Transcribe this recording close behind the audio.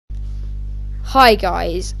Hi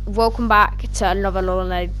guys, welcome back to another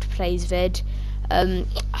Lord Plays vid.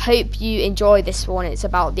 Hope you enjoy this one. It's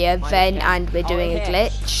about the event and we're doing a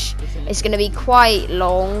glitch. It's going to be quite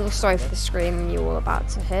long. Sorry for the scream you're all about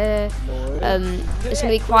to hear. It's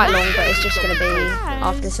going to be quite long, but it's just going to be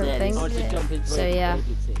after something. So yeah,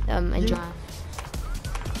 enjoy.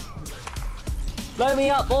 Blow me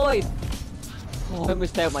up, boys! I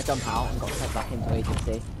almost failed my jump out and got sent back into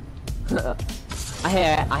agency. I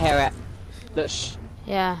hear it. Look, shh.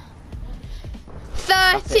 Yeah.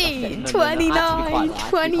 30, 29,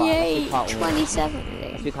 28, 27.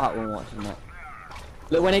 Let's be quiet when we're watching it.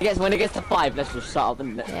 Look, when it gets to 5, let's just shut up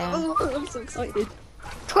and Yeah. Oh, I'm so excited.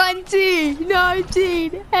 20,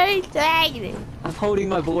 19, 18. I'm holding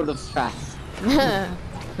my ball of stress.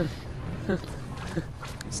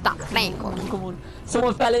 Stop playing. Come on.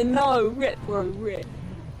 Someone fell in. No, rip, bro, rip.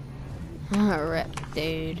 Rip,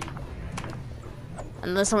 dude.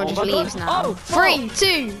 Unless someone just my leaves God. now. Oh, 3,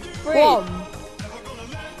 2, 1.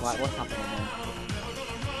 Right, what's happening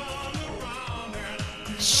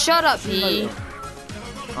now? Shut up, you.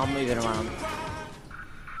 I'm moving around.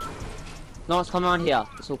 No one's coming around here.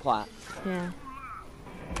 It's all quiet. Yeah.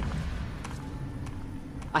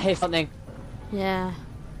 I hear something. Yeah.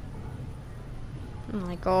 Oh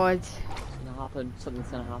my god. It's gonna happen. Something's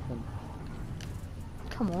gonna happen.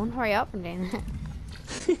 Come on, hurry up and do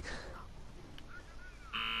that.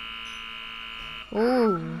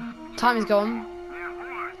 Ooh. Time is gone.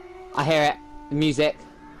 I hear it. The music.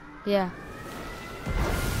 Yeah.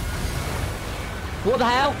 What the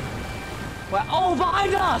hell? Where? Oh,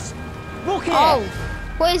 behind us! Look it! Oh,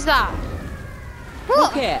 what is that? What?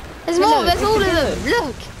 Look it! There's more. There's all of them.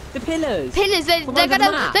 Look. The pillars. Pillars. They're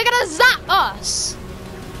gonna zap us.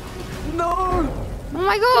 No! Oh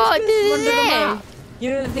my god. This is it. You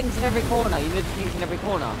know the things in every corner. You know the things in every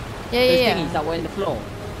corner. Yeah, those yeah. thingies that were in the floor.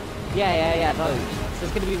 Yeah, those. So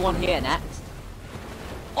there's gonna be one here next.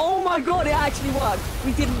 Oh my god, it actually worked.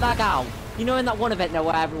 We didn't lag out. You know in that one event there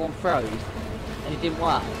where everyone froze and it didn't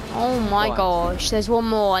work. Oh my gosh. There's one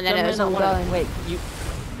more and then it was all going. Wait, you.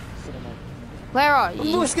 Where are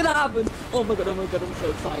you? What's gonna happen? Oh my god, I'm so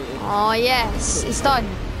excited. Oh yes, it's done.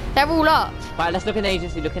 They're all up. Right, let's look in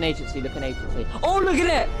agency, Oh, look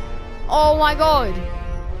at it! Oh my god.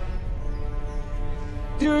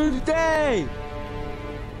 Dude, day!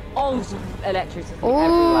 Oh, some electricity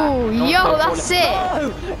Oh, everywhere. yo, that's it.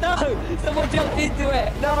 No, someone jumped into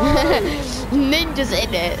it. No. Ninjas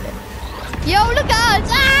in it. Yo, look at us.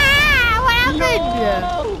 Ah, what happened?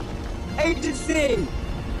 No. Agency.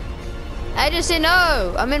 I just said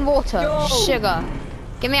no. I'm in water. Yo. Sugar.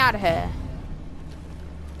 Get me out of here.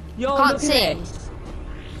 Yo, Can't look see. At this.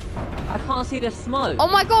 I can't see the smoke. Oh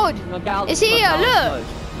my god. It's here. Look.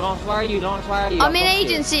 Lawrence, where are you? I'm in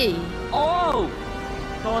agency. Oh.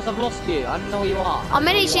 Lawrence, I've lost you. I don't know where you are. I'm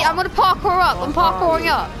in agency. I'm gonna parkour up. I'm parkouring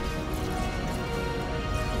up.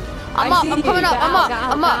 I'm up. I'm coming up.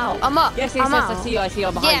 I'm up. Yes, I'm out. I see you.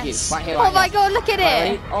 I'm behind you. Right here. Oh my god, look at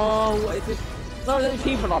it. Oh, what is this? No, there's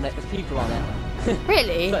people on it.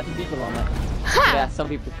 Really? There's people on it. Ha. Yeah, some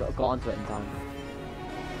people got onto it in time.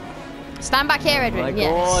 Stand back here, Edwin. Oh my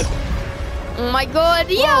yes. god. Oh my god.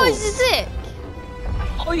 Yo, Whoa. this is sick.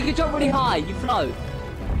 Oh, you can jump really high. You float.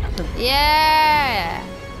 Yeah.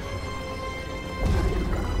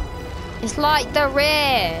 It's like the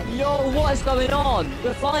red. Yo, what is going on?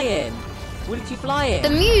 We're flying. What did you fly in?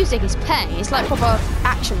 The music is paying. It's like proper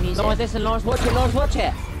action music. Lawrence, listen, Lawrence, watch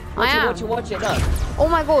it. Watch it, look. Oh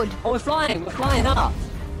my god. Oh, we're flying up.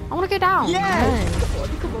 I want to go down.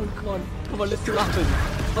 Yes. Come on, let's do happen.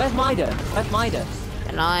 Where's Midas?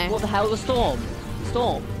 Don't know. What the hell? The storm.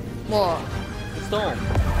 What? The storm.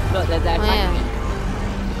 Look, they're attacking yeah.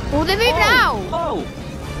 Oh, they're moving out.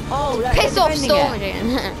 Oh, piss off, storm it.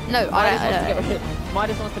 again. No, I don't.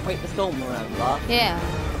 Midas wants to break the storm, remember? Yeah.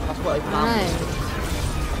 That's what it's found.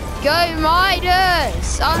 Go,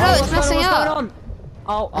 Midas! Oh no, it's messing up.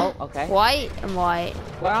 Oh, okay. White and white.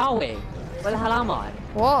 Where are we? Where the hell am I?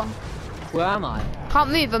 What? Where am I? Can't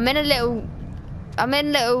move. I'm in a little.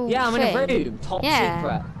 Yeah, I'm in a room. Top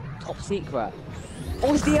secret.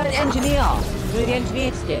 Oh, it's the engineer. You're the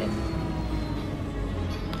engineer skin.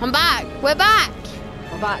 I'm back. We're back.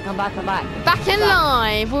 I'm back. Back in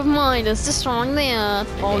live with Midas destroying the earth.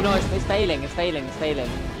 Oh no, it's failing.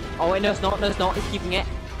 Oh wait, no, it's not. It's keeping it.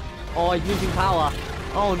 Oh, he's losing power.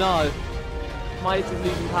 Oh no. Midas is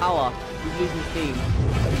losing power. He's losing steam.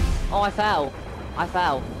 Oh, I fell.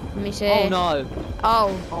 Let me see. Oh no.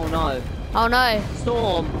 Oh no. Oh no.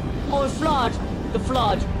 Storm. Oh, flood. The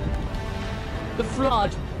flood.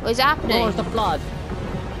 What is happening? Oh, it's the flood.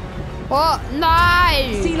 What?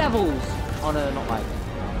 No! Sea levels. Oh no, not right.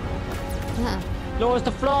 Yeah. Lawrence,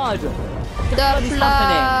 the flood! The flood is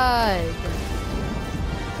happening. flood.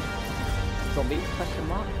 Zombie? Question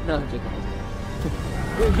mark? No, I'm joking.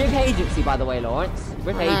 Rip agency, by the way, Lawrence.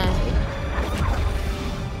 Rip agency.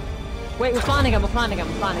 Wait, we're flying again. Flying.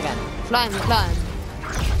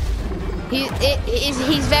 He's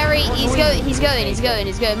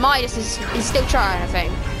going. Midas he's still trying, I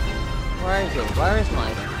think. Where is he? Where is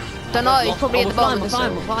Midas? Don't know, he's probably at the bottom of the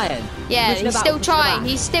We're flying. Yeah, he's still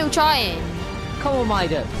trying. Come on,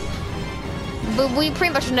 Midas. But we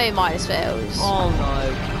pretty much know Midas fails. Oh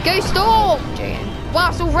no. Go Storm! Wow,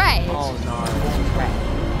 it's all red. Oh no, it's red.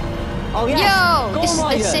 Oh yes! Yo! This is the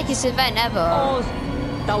Midas. sickest event ever. Oh,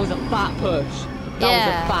 that was a fat push. That was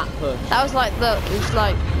a fat push. That was like, look, it was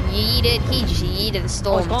like, he just yeeted the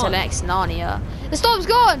storm to the next Narnia. The storm's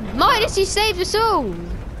gone! Midas, you saved us all!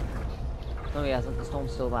 Oh yeah, the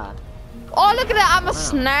storm's still there. Oh, look at that, I'm a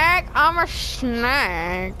snack.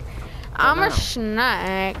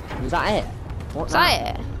 Was that it? Was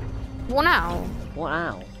that it? What now? What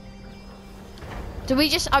now? Do we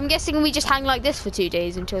just, I'm guessing we just hang like this for 2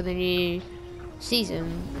 days until the new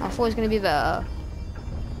season. I thought it was going to be better.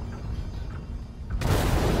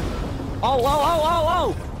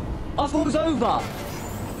 Oh! I thought it was over!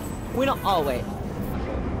 We're not, oh wait.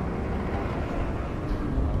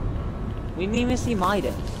 We didn't even see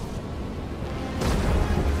Midas.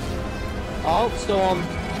 Oh, storm.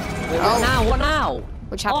 Wait, what now?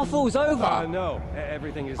 Which happened? Oh, fall's over. No,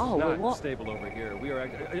 everything is not stable over here. We are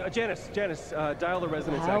Janice, dial the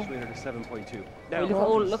resonance actuator to 7.2. Now,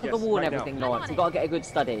 Look at the wall and everything, Lawrence. You gotta get a good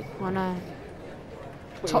study. I know.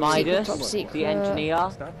 Midas, top secret. the engineer.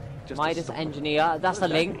 Midas engineer. That's the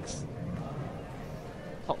links.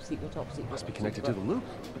 Top secret. Must be connected to the loop,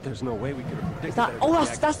 but there's no way we could have predicted that. Oh,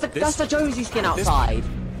 that's the Josie skin outside.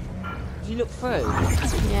 Did you look through?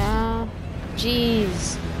 Yeah.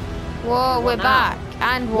 Jeez. Whoa, we're back.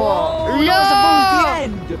 And what? Whoa, Look! that was the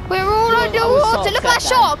end. We're all underwater. Look at that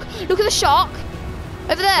shark. Look at the shark.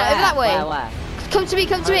 Over there, over that way. Where? Come to me. I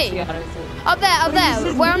don't see it. Up there,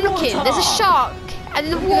 where I'm looking. There's a shark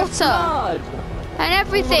and the water and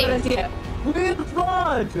everything. We're in the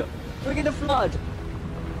flood. We're in the flood.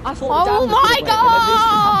 I thought Oh my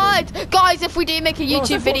god! Guys, if we do make a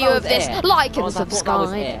YouTube video of this, like and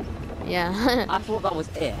subscribe. Yeah. I thought that was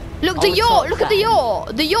it. Look, the yacht! Look at the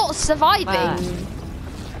yacht! The yacht's surviving!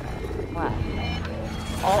 Where?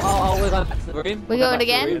 Oh, we're going back to the room. We're going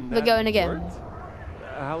again? We're going again.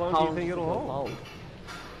 How long do you think it'll hold?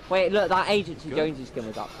 Wait, look, that Agency Jonesy skin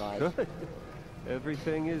was up, guys. Good.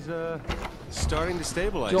 Everything is starting to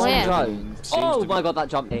stabilize. John Jones. Oh my god, that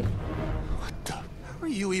jumped me. What the? How are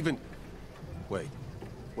you even? Wait.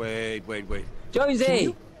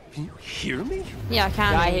 Jonesy! Can you hear me? Yeah, I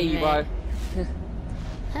can. Yeah, I hear you, bro.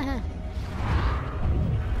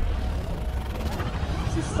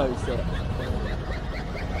 This is so sick.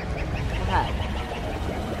 Okay.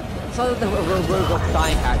 So the robot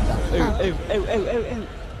dying character. Ooh.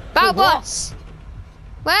 Battle bus!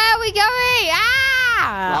 Where are we going?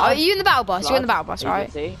 Ah! Are you in the battle bus? You're in the battle bus, right?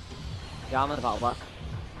 Agency. Yeah, I'm in the battle bus.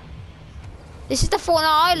 This is the Fortnite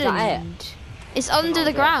Island. That It's under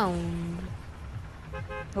the ground.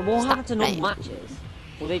 But what happened to normal matches?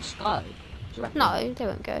 Will they just go? No, they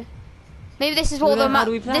won't go. Maybe this is what the map.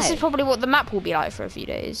 This is probably what the map will be like for a few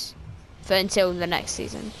days, for until the next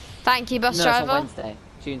season. Thank you, bus driver. No, it's on Wednesday,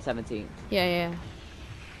 June 17th. Yeah.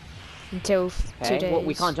 Until 2 days. Well,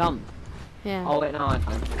 we can't jump. Yeah. Oh wait, no, I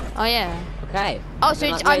can. Oh yeah. Okay. Oh, so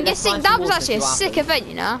I'm guessing that was actually a sick event,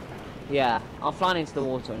 you know? Yeah, I'll fly into the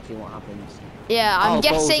water and see what happens. Yeah, I'm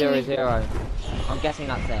guessing. 0-0. I'm guessing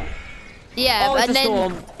that's it. Yeah, oh, and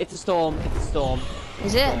then. It's a storm.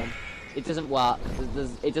 Is it? It doesn't work.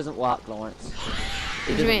 It doesn't work, Lawrence.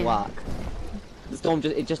 It doesn't work. The storm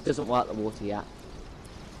just doesn't work the water yet.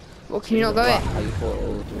 Well, can you not go in? How you thought it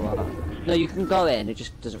would work. No, you can go in. It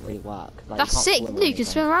just doesn't really work. Like, that's sick. No, you can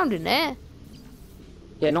swim around in there.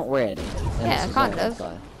 Yeah, not really. Yeah, kind of.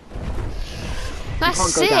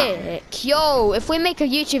 That's sick. Yo, if we make a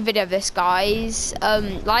YouTube video of this, guys,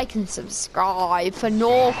 like and subscribe for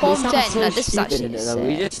more content. No, this is actually sick.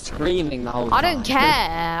 We're just screaming the whole time. I don't care.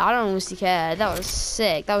 I don't honestly care. That was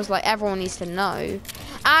sick. That was like everyone needs to know.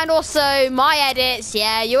 And also my edits.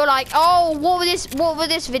 Yeah, you're like, oh, what would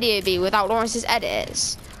this video be without Lawrence's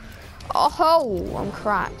edits? Oh, I'm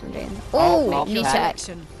cracked. I'm doing. Oh, new tech.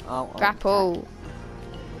 Grapple.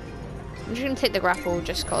 I'm just gonna take the grapple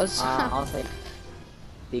just cause. I'll take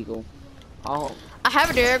Deagle. Oh. I have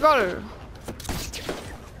a Deagle.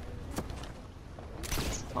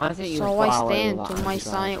 I think you so I stand on my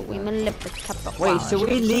side. We Wait, so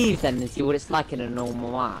we leave then and see what it's like in a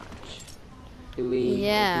normal match? Do we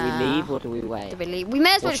leave or do we wait? Do we leave? We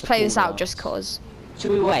may as well What's just play the this out cooldown? just cause.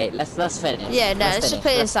 Should we wait? Let's finish. Yeah, no, let's just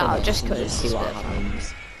play this out just and cause. see what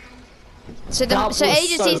happens. So That was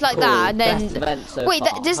agencies so like cool. that, and then Best event so wait,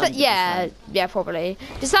 far, does that? Yeah, 100%. probably.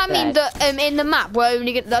 Does that mean Best. that in the map we're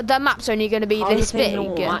only the map's only going to be How this do you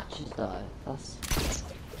think big? normal matches though? That's...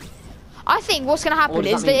 I think what's going to happen Or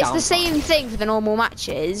does is that that mean it's the downtime? same thing for the normal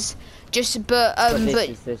matches, just but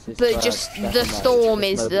this is just for the death storm mode,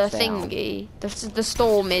 is just the mobile down. thingy. The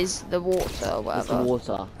storm is the water or It's the whatever.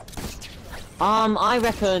 water. I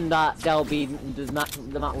reckon that there'll be the map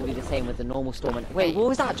will be the same with the normal storm. And wait, what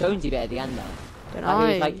was that Jonesy bit at the end though? Don't Like, he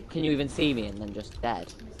was know. like, can you even see me? And then just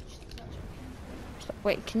dead.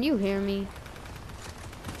 Wait, can you hear me?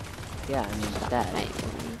 Yeah, I mean, dead. Mate.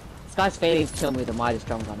 This guy's failing to kill me with a Midas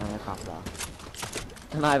drum gun and a cracker.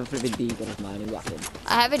 And I have a flipping deagle as my only weapon.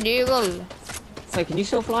 I have a deagle. So can you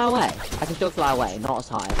still fly away? I can still fly away, not as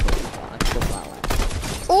high as but I can still fly away.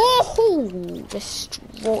 Oh,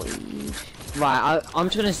 destroyed. Right, I'm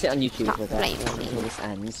just gonna sit on YouTube That for a flame bit me. until this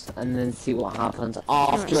ends, and then see what happens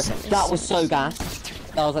after it. Listen, That was so gassed.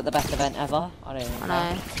 That was like the best event ever. I don't even know.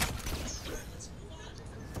 I know.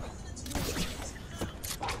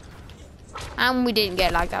 And we didn't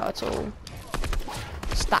get lagged out at all.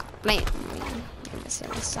 Stop blaming me. I'm missing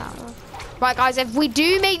this out. Right, guys, if we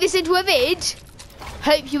do make this into a vid,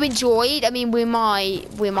 hope you enjoyed. I mean, we might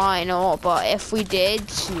not, but if we did,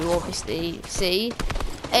 you obviously see.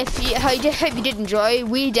 If you hope you did enjoy,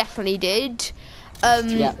 we definitely did.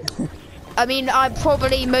 Yeah. I mean,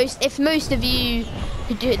 if most of you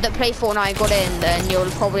that play Fortnite got in, then you'll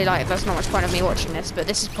probably like, there's not much point of me watching this, but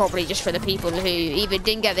this is probably just for the people who either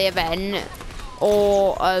didn't get the event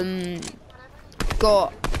or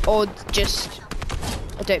just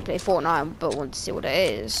don't play Fortnite but want to see what it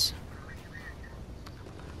is.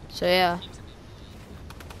 So yeah.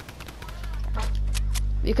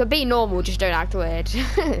 You could be normal, just don't act weird.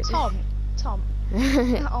 Tom.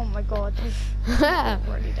 Oh my god, he's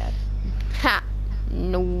already dead. Ha!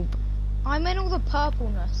 Noob. I'm in all the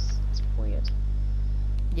purpleness. It's weird.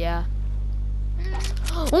 Yeah.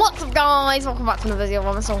 What's up, guys? Welcome back to another video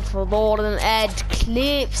of myself for Lord and Ed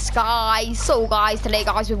Clips, guys. So, guys, today,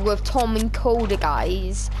 guys, we're with Tom and Coda,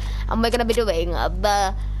 guys, and we're gonna be doing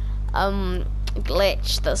the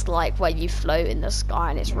glitch that's like where you float in the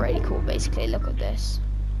sky, and it's really cool. Basically, look at this,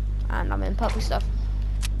 and I'm in purple stuff.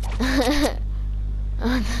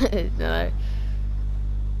 No.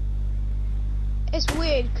 It's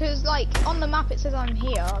weird because, like, on the map it says I'm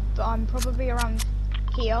here, but I'm probably around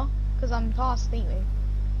here because I'm past thingy.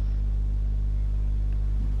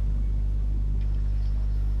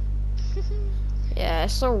 Yeah,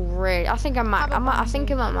 it's so weird. I think I'm at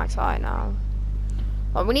max height now.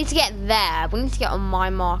 But we need to get there. We need to get on my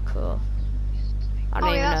marker. I don't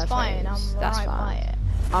Oh even yeah, know that's if fine. it is. I'm That's right by fine. it.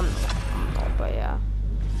 I'm not, but yeah.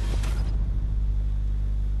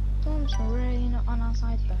 Tom's really not on our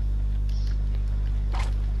side though.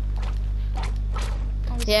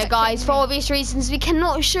 Yeah, guys, for obvious reasons, we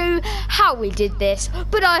cannot show how we did this,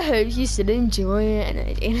 but I hope you still enjoy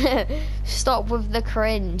it. Stop with the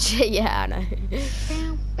cringe. Yeah, I know.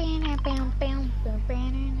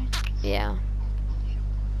 Yeah.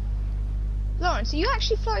 Lawrence, are you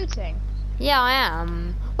actually floating? Yeah, I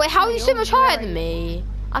am. Wait, how are you so you're much higher right. than me?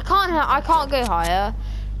 I can't go higher.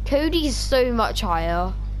 Cody's so much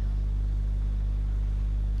higher.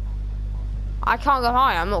 I can't go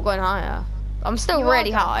higher. I'm not going higher. I'm still You are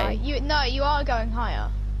really going high. No, you are going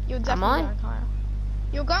higher. You're definitely going higher.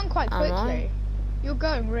 You're going quite Am I? quickly. You're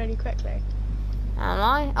going really quickly. Am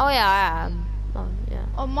I? Oh yeah, I am. Oh yeah.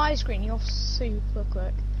 On my screen, you're super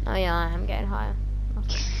quick. Oh yeah, I am getting higher.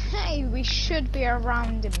 Hey, we should be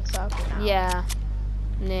around in the circle now. Yeah,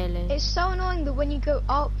 nearly. It's so annoying that when you go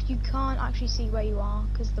up, you can't actually see where you are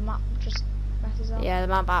because the map just messes up. Yeah, the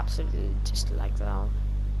map absolutely just lags out.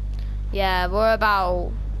 Yeah, we're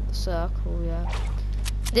about the circle. Yeah.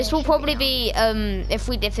 This Yeah, will should probably be be if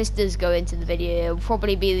this does go into the video, it will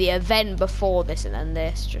probably be the event before this and then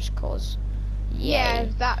this, just cause. Yeah, Yay.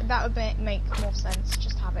 that would make more sense.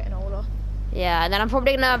 Just have it in order. Yeah, and then I'm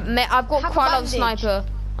probably gonna. I've got Have a quite a lot of bandage. sniper.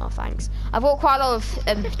 Oh, thanks. I've got quite a lot of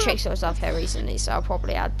trickshot stuff here recently, so I'll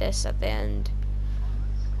probably add this at the end.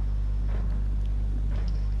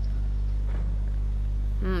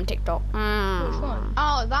 TikTok. Which one?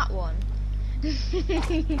 Oh, that one.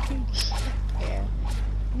 Yeah.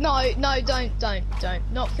 No, don't.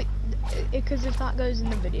 Not because if that goes in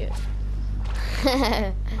the video.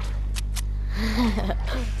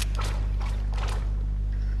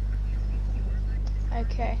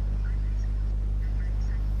 Okay.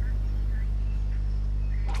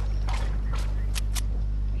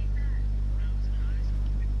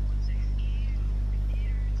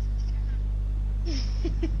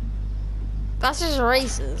 That's just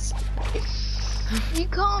racist. You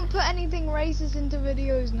can't put anything racist into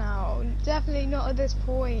videos now. Definitely not at this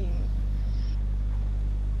point.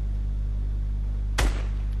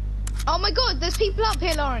 Oh my god, there's people up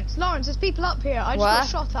here, Lawrence. Lawrence, there's people up here. I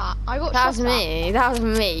just got shot at. I got That shot was me. That was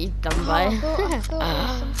me, Dumbo. Oh, I thought it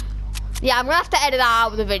was some... Yeah, I'm gonna have to edit that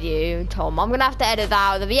out of the video, Tom. I'm gonna have to edit that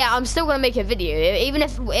out of the. Yeah, I'm still gonna make a video, even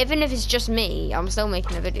if it's just me. I'm still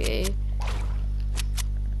making a video.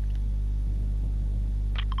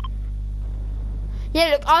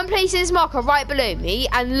 Yeah, look, I'm placing this marker right below me,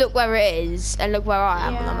 and look where it is, and look where I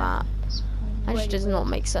am on the map. That just does not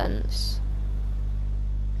make sense.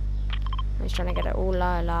 I'm just trying to get it all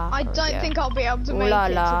la la. I don't think I'll be able to make it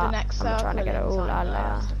to the next circle. I'm trying to get it all la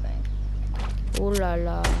la. All la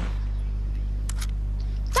la.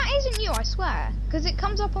 That isn't you, I swear, because it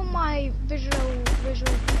comes up on my visual thing.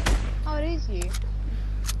 Oh, it is you.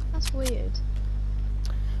 That's weird.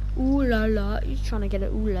 Ooh la la, he's trying to get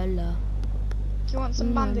it. Ooh la la. Do you want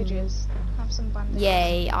some bandages? Have some bandages.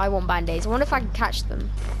 Yay, I want band-aids. I wonder if I can catch them.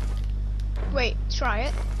 Wait, try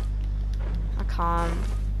it. I can't.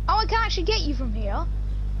 Oh, I can actually get you from here.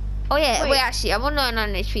 Oh yeah, wait actually, I want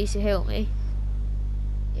 99 HP to heal me.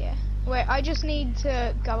 Yeah. Wait, I just need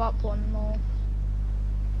to go up one more.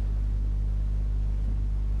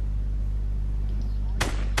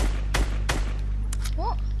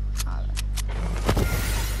 What? Oh,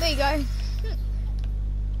 there you go.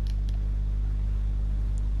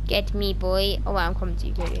 Get me, boy. Oh, I'm coming to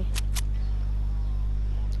you, Cody.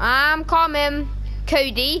 I'm coming.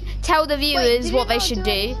 Cody, tell the viewers what they should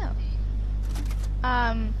do.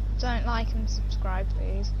 Don't like and subscribe,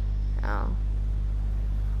 please. Oh.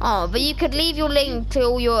 Oh, but you could leave your link to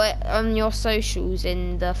all your socials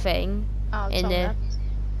in the thing. Oh, in the.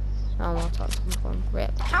 Oh, I'll talk to them.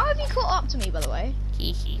 Rip. How have you caught up to me, by the way?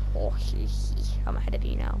 I'm ahead of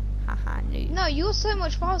you now. Haha, noob. No, you're so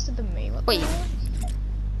much faster than me. What the hell?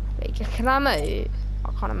 Wait, can I emote?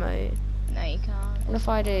 I can't emote. No, you can't. What if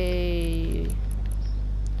I do?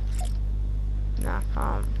 No, I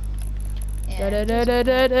can't.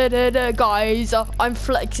 Yeah, guys, I'm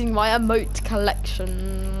flexing my emote collection.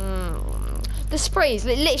 The sprays,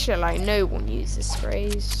 literally, like no one uses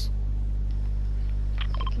sprays.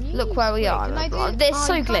 Look where we are. They're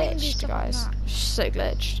so glitched, guys. So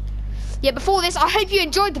glitched. Yeah, before this, I hope you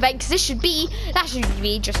enjoyed the event because that should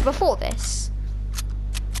be just before this.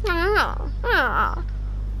 Yeah,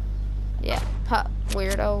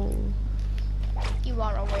 weirdo. You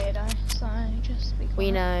are a weirdo, so just be quiet.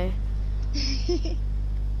 We know.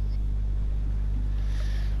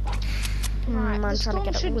 Right, I'm trying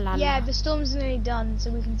to get it all yeah, the storm's nearly done, so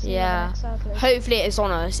we can see the next circle. Hopefully it's on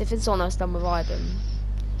us. If it's on us, then we're vibing.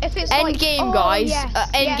 If it's end like, game, guys. Yes,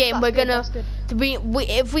 End game. We're gonna. We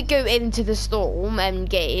if we go into the storm end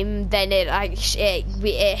game, then it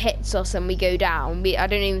hits us and we go down. I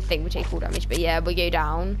don't even think we take full damage, but yeah, we go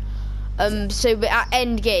down. So at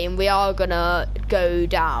end game we are gonna go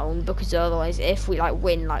down because otherwise, if we like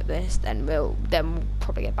win like this, then we'll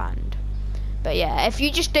probably get banned. But yeah, if you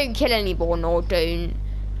just don't kill anyone or don't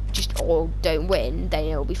win, then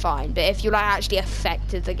it'll be fine. But if you like actually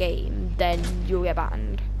affected the game, then you'll get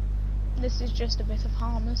banned. This is just a bit of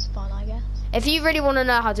harmless fun, I guess. If you really want to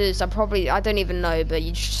know how to do this, I don't even know, but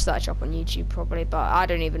you just search up on YouTube probably. But I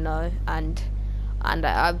don't even know, and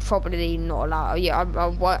I'm probably not allowed. Yeah,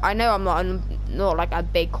 I know I'm not like a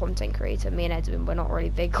big content creator. Me and Edwin, we're not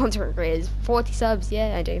really big content creators. 40 subs,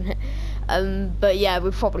 yeah, I do. But yeah,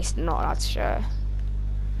 we're probably not allowed to share.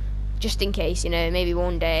 Just in case, you know, maybe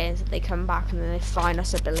one day they come back and then they fine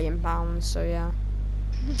us £1 billion. So yeah.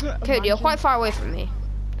 Cody, you're quite far away from me.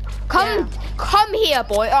 Come here,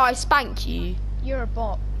 boy. Oh, I spank you. You're a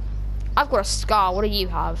bot. I've got a scar. What do you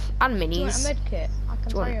have? And minis. Do you want a med kit? I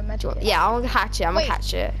can throw you a med kit. Yeah, I'm gonna catch it. I'm gonna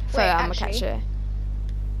catch it. I'm gonna catch it.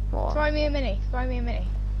 What? Throw me a mini. Throw me a mini.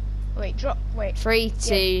 Wait, drop. Wait. 3,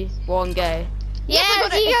 2, 1, go.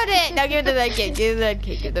 Yes, you got it. Now give the med kit. Give the med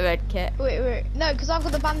kit. Give the med kit. Wait. No, because I've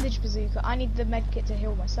got the bandage bazooka. I need the med kit to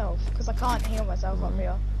heal myself because I can't heal myself up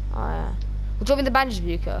here. Oh yeah. Well, drop me the bandage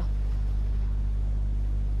bazooka.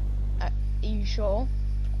 Are you sure?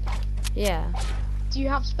 Yeah. Do you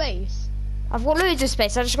have space? I've got loads of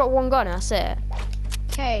space. I just got one gun. That's it.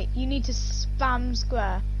 Okay, you need to spam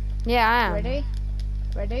square. Yeah, I am. Ready?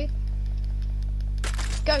 Ready?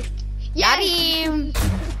 Go. Yes!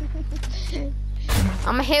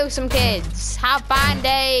 I'm gonna heal some kids. Have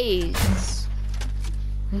band-aids.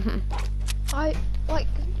 I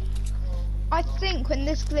think when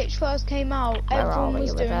this glitch first came out, everyone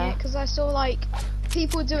was doing it because I saw like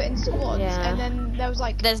people do it in squads, Yeah. and then there was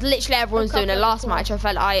like. There's literally everyone's doing it. couple of Last match, I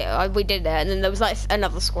felt we did it, and then there was like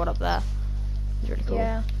another squad up there. It was really cool.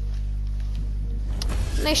 Yeah.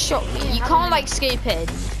 And they shot me. You can't like scoop in.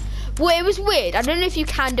 Well, it was weird. I don't know if you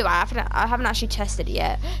can do it. I haven't actually tested it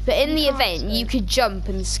yet. But in the event, you could jump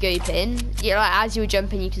and scoop in. Yeah, like as you were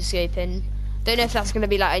jumping, you could scoop in. Don't know if that's gonna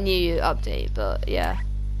be like a new update, but yeah.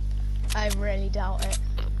 I really doubt it.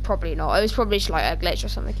 Probably not. It was probably just like a glitch or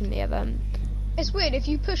something in the event. It's weird. If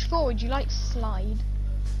you push forward, you like slide.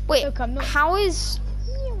 Wait, Look, I'm not- how is?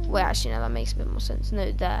 Wait, actually, no, that makes a bit more sense.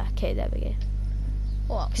 No, there. Okay, there we go.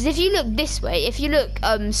 What? Because if you look this way, if you look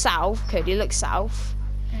south, Cody, look south.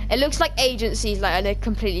 It looks like agencies like in a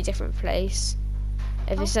completely different place.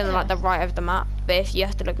 If it's in like the right of the map, but if you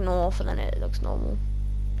have to look north, and then it looks normal.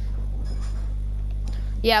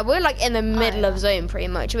 Yeah, we're like in the middle of zone pretty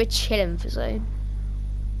much. We're chilling for zone.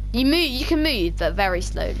 You can move, but very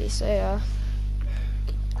slowly. So yeah.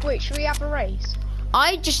 Wait, should we have a race?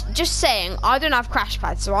 I just saying, I don't have crash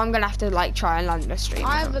pads, so I'm gonna have to like try and land a stream.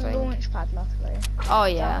 I have a something. launch pad, luckily. Oh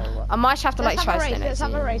yeah, I might have to like try something. Let's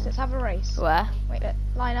have a race. Let's have a race. Where? Wait,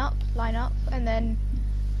 line up, and then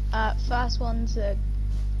first one to.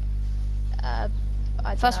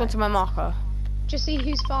 First one to my marker. Just see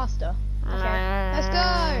who's faster. Okay, let's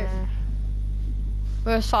go.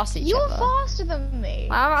 We're as fast as each You're other. faster than me.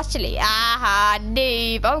 I'm actually,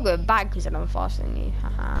 noob. I'm going back because I'm faster than you.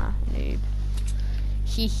 Haha, noob.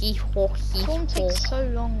 Hee hee ho hee Form ho. takes so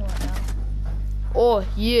long right now. Oh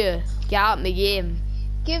yeah, get out in the game.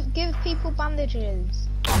 Give people bandages.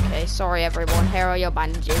 Okay, sorry everyone. Here are your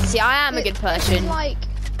bandages. See, I am a good person. Like,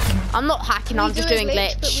 I'm not hacking. I'm just doing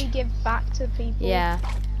glitch. But we give back to people. Yeah.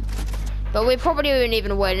 But we probably won't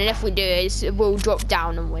even win, and if we do, we'll drop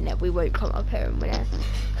down and win it. We won't come up here and win it.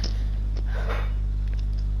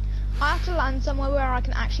 I have to land somewhere where I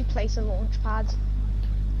can actually place a launch pad.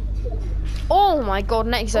 Oh my god,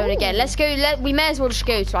 next zone again. Let's go. We may as well just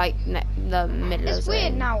go to like the middle of It's zone.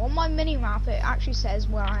 weird now. On my mini map, it actually says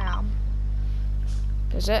where I am.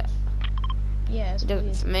 Does it? Yeah, it's It doesn't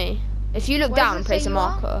weird. for me. If you look Where down does and it place say a you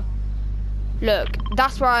are? marker. Look,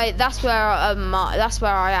 that's where I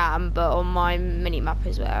am, but on my mini map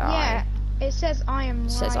is where Yeah, it says I am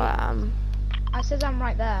right. says I am. It says I'm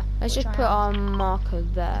right there. Let's which just I put am. our marker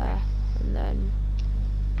there, and then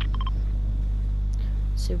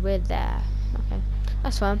so we're there. Okay,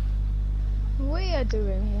 that's fine. We are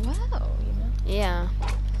doing well, you know. Yeah.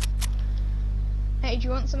 Hey, do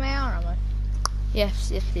you want some AR ammo?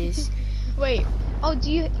 Yes, yes, please. Wait. Oh,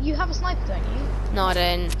 do you have a sniper, don't you? No, I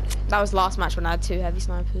don't. That was last match when I had 2 heavy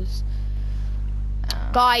snipers. Oh.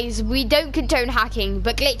 Guys, we don't condone hacking,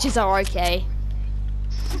 but glitches are okay.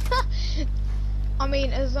 I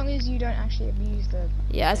mean, as long as you don't actually abuse the.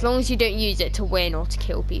 Yeah, as long as you don't use it to win or to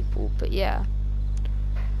kill people, but yeah.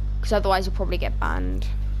 Because otherwise you'll probably get banned.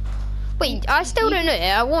 Wait, I still don't know.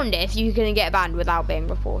 I wonder if you can get banned without being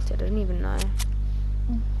reported. I don't even know.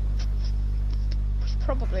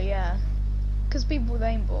 Probably, yeah. Because people with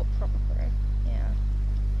aimbot, probably. Yeah.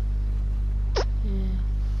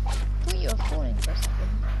 I thought you were falling for a second.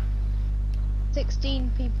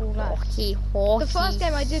 16 people left. Hockey, The first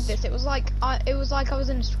game I did this, it was like I was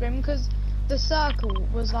in a scrim because the circle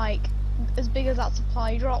was like as big as that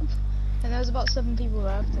supply drop, and there was about 7 people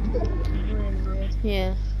left. Really weird.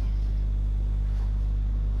 Yeah.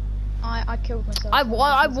 I killed myself. I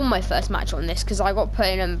won my first match on this because I got put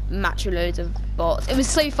in a match with loads of bots. It was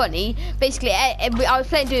so funny. Basically, I was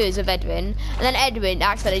playing duos with Edwin, and then Edwin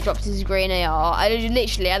accidentally dropped his green AR. And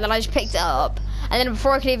then I just picked it up, and then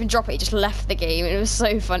before I could even drop it, he just left the game. It was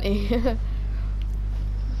so funny.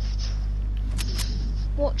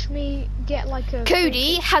 Watch me get like a.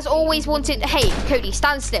 Cody has always wanted. Hey, Cody,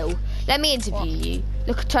 stand still. Let me interview you.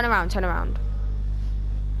 Look, turn around, turn around.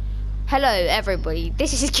 Hello, everybody.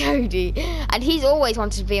 This is Cody, and he's always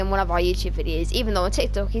wanted to be in one of our YouTube videos. Even though on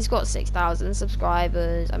TikTok he's got 6,000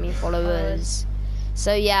 subscribers. I mean followers.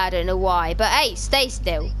 So yeah, I don't know why. But hey, stay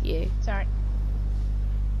still, you. Sorry.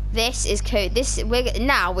 This is Cody.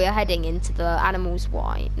 Now we're heading into the animal's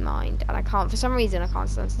mind, and I can't. For some reason, I can't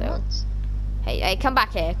stand still. What? Hey, come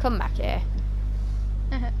back here. Come back here.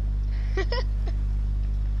 I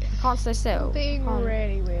can't stay still. Being Can't.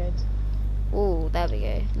 really weird. Oh, there we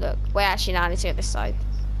go. Look, we're actually now to this side.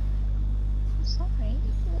 Sorry.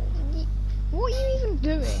 What are you even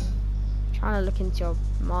doing? Trying to look into your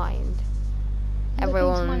mind. Look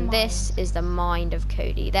Everyone, into my this is the mind of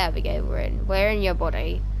Cody. There we go. We're in your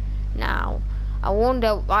body now. I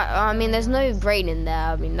wonder. I mean, there's no brain in there.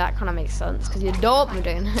 I mean, that kind of makes sense because you're dumb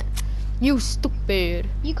doing it. You stupid.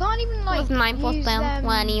 You can't even like With 9 plus use 10, them.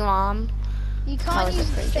 21. You How can't is use it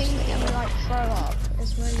the pretty thing interesting? that you like throw up.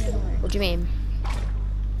 It's really annoying. What do you mean?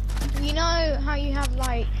 You know how you have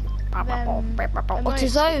like them What emotes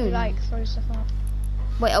is that you zone? like throw stuff up?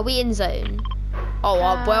 Wait, are we in zone? Oh,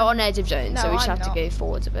 we're on edge of zone, no, so we just I'm have to not. go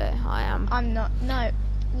forwards a bit. I am. I'm not. No,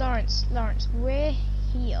 Lawrence, we're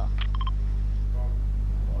here.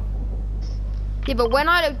 Yeah, but when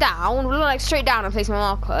I look down, look like straight down and place my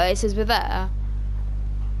marker, it says we're there.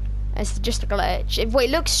 It's just a glitch. Wait,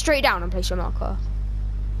 look straight down and place your marker.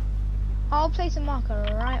 I'll place a marker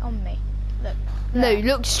right on me. Look. No, there.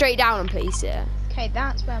 look straight down and place it. Okay,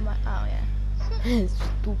 that's where my. Oh yeah.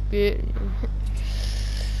 Stupid.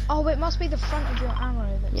 Oh, it must be the front of your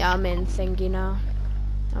arrow. That's... Yeah, I'm in thingy now.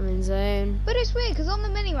 I'm in zone. But it's weird because on the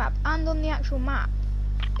minimap and on the actual map,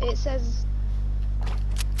 it says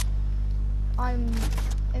I'm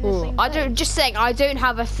in the Ooh, same I place. don't. Just saying, I don't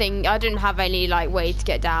have a thing. I don't have any like way to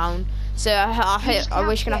get down. So I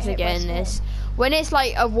wish I could have to get in this. When it's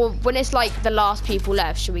like when it's like the last people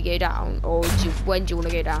left, should we go down, or when do you want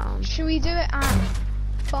to go down? Should we do it at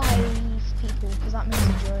 5 people? Because that means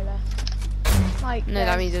a duo left. Like No,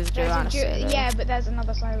 that means there's a duo and a solo. Yeah, but there's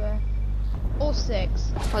another solo. Or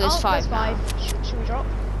 6. Oh, there's 5 there's now. 5. Should we drop?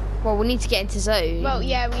 Well, we need to get into zone. Well,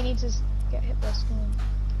 yeah, we need to get hit by a storm.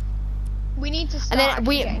 We need to start then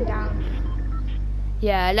getting down.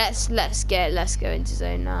 Yeah, let's go into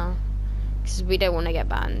zone now, because we don't want to get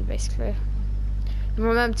banned, basically.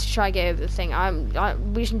 Remember to try and get over the thing.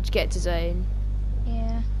 We just need to get to zone.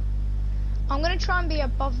 Yeah. I'm gonna try and be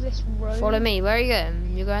above this road. Follow me. Where are you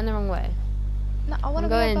going? You're going the wrong way. No, I want to I'm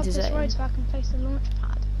go going above into this zone. road so I can place the launch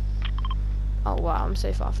pad. Oh wow, I'm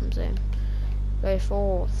so far from zone. Go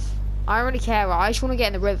forth. I don't really care. I just want to get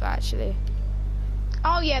in the river, actually.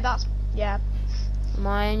 Oh yeah, yeah. Am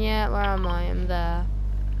I in yet? Where am I? I'm there.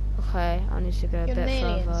 Okay, I need to go a You're bit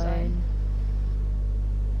nearly in further zone. in.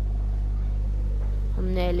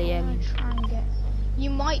 I'm nearly I'm in. gonna try and get. You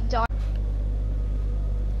might die.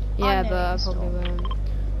 Yeah, I'm but I nearly in probably storm. won't.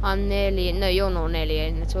 I'm nearly in. No, you're not nearly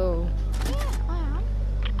in at all. Yeah, I am.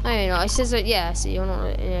 No, you're not. It says that, yeah, so you're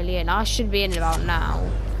not nearly in. I should be in about now.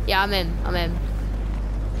 Yeah, I'm in. I'm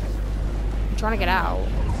trying to get out.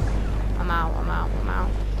 I'm out.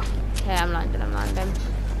 Okay, I'm landing.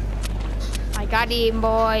 I got him,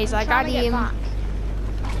 boys. I got Trying to get him. back.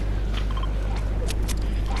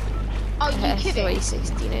 Oh, you kidding?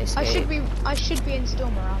 360, no scope. I should be in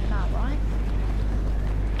storm around now, right?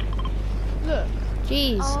 Look.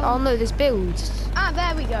 Jeez. Oh no, there's builds. Ah,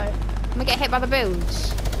 there we go. I'm gonna get hit by the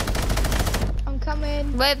builds. I'm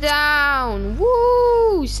coming. We're down.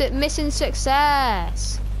 Woo! Mission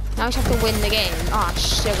success. Now we just have to win the game. Ah,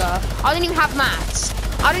 sugar. I don't even have mats.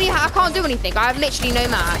 I can't do anything. I have literally no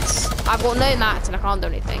mats. I've got no mats and I can't do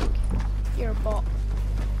anything. You're a bot.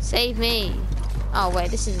 Save me. Oh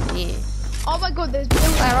wait, this isn't you. Oh my god, there's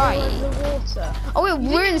buildings Where are all you? over the water. Oh wait, You we're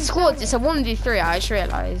didn't in even squads. tell It's a 1v3. I just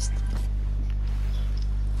realised.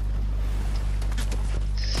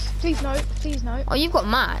 Please no, please no. Oh, you've got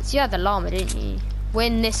mats. You had the llama, didn't you?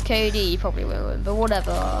 Win this Cody, you probably won't win, but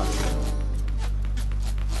whatever.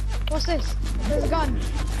 What's this? There's a gun.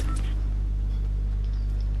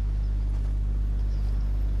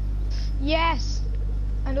 Yes!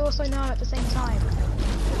 And also no at the same time.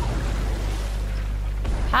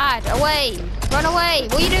 Pad, away! Run away!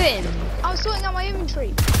 What are you doing? I was sorting out my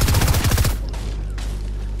inventory.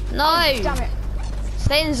 No! Oh, damn it.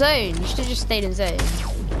 Stay in zone. You should have just stayed in zone.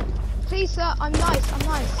 Please, sir, I'm nice, I'm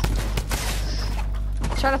nice.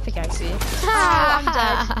 Try to pickaxe you. Oh, I'm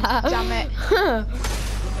dead. Damn it.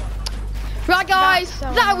 Right guys, That's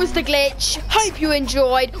so that was the glitch. Hope you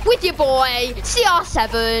enjoyed with your boy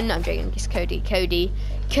CR7. I'm joking, it's Cody.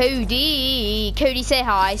 Cody, say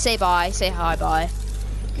hi, say bye, say hi, bye.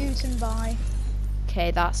 Guten bye. Okay,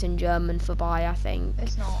 that's in German for bye, I think.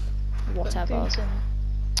 It's not. but Whatever. Guten is part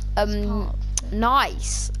of it.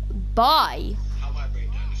 Nice. Bye. How about I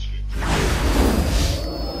break down the script?